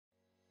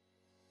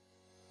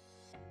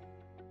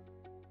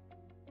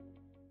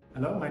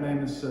Hello, my name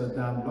is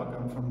Daan Blok.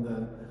 I'm from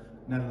the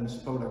Netherlands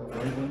Polar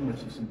Program,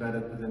 which is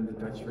embedded within the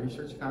Dutch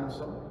Research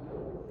Council.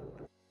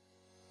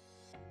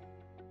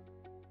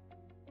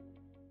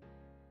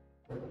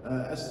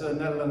 As the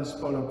Netherlands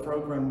Polar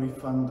Program, we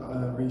fund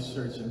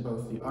research in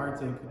both the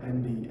Arctic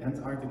and the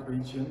Antarctic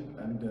region,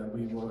 and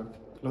we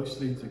work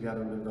closely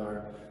together with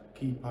our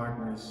key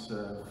partners.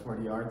 For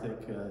the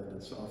Arctic,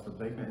 that's Alfred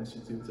Baker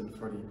Institute, and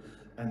for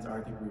the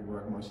Antarctic, we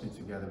work mostly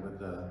together with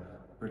the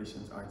British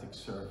Antarctic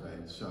Survey.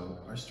 So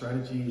our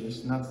strategy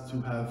is not to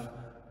have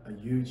a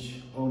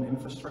huge own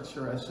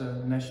infrastructure as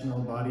a national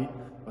body,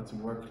 but to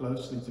work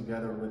closely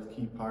together with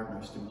key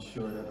partners to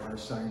ensure that our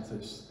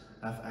scientists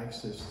have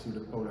access to the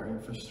polar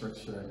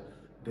infrastructure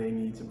they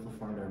need to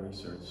perform their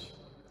research.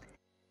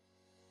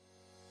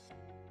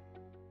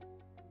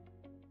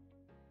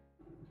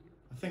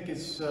 I think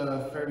it's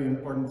very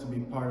important to be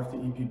part of the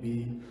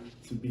EPB,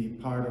 to be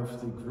part of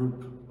the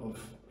group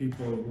of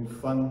people who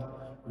fund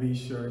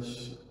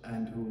research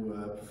and who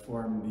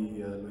perform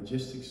the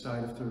logistics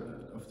side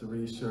of the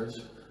research,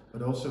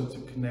 but also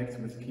to connect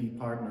with key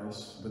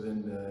partners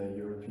within the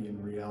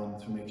European realm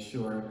to make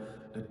sure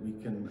that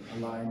we can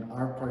align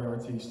our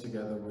priorities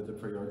together with the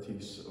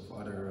priorities of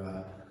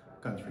other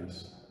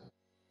countries.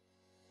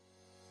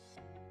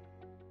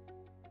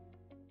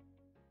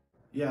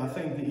 Yeah, I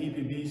think the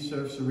EPB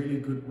serves a really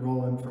good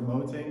role in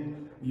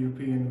promoting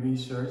European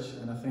research,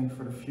 and I think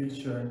for the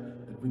future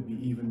it would be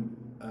even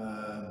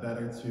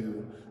better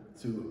to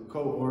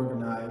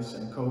co-organize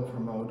and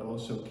co-promote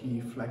also key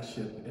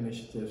flagship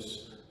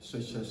initiatives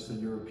such as the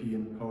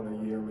European Polar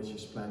Year, which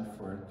is planned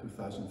for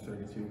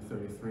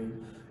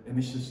 2032-33.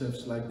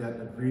 Initiatives like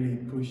that really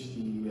push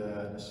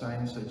the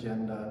science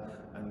agenda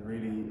and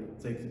really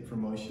take the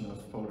promotion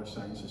of polar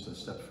sciences a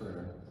step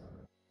further.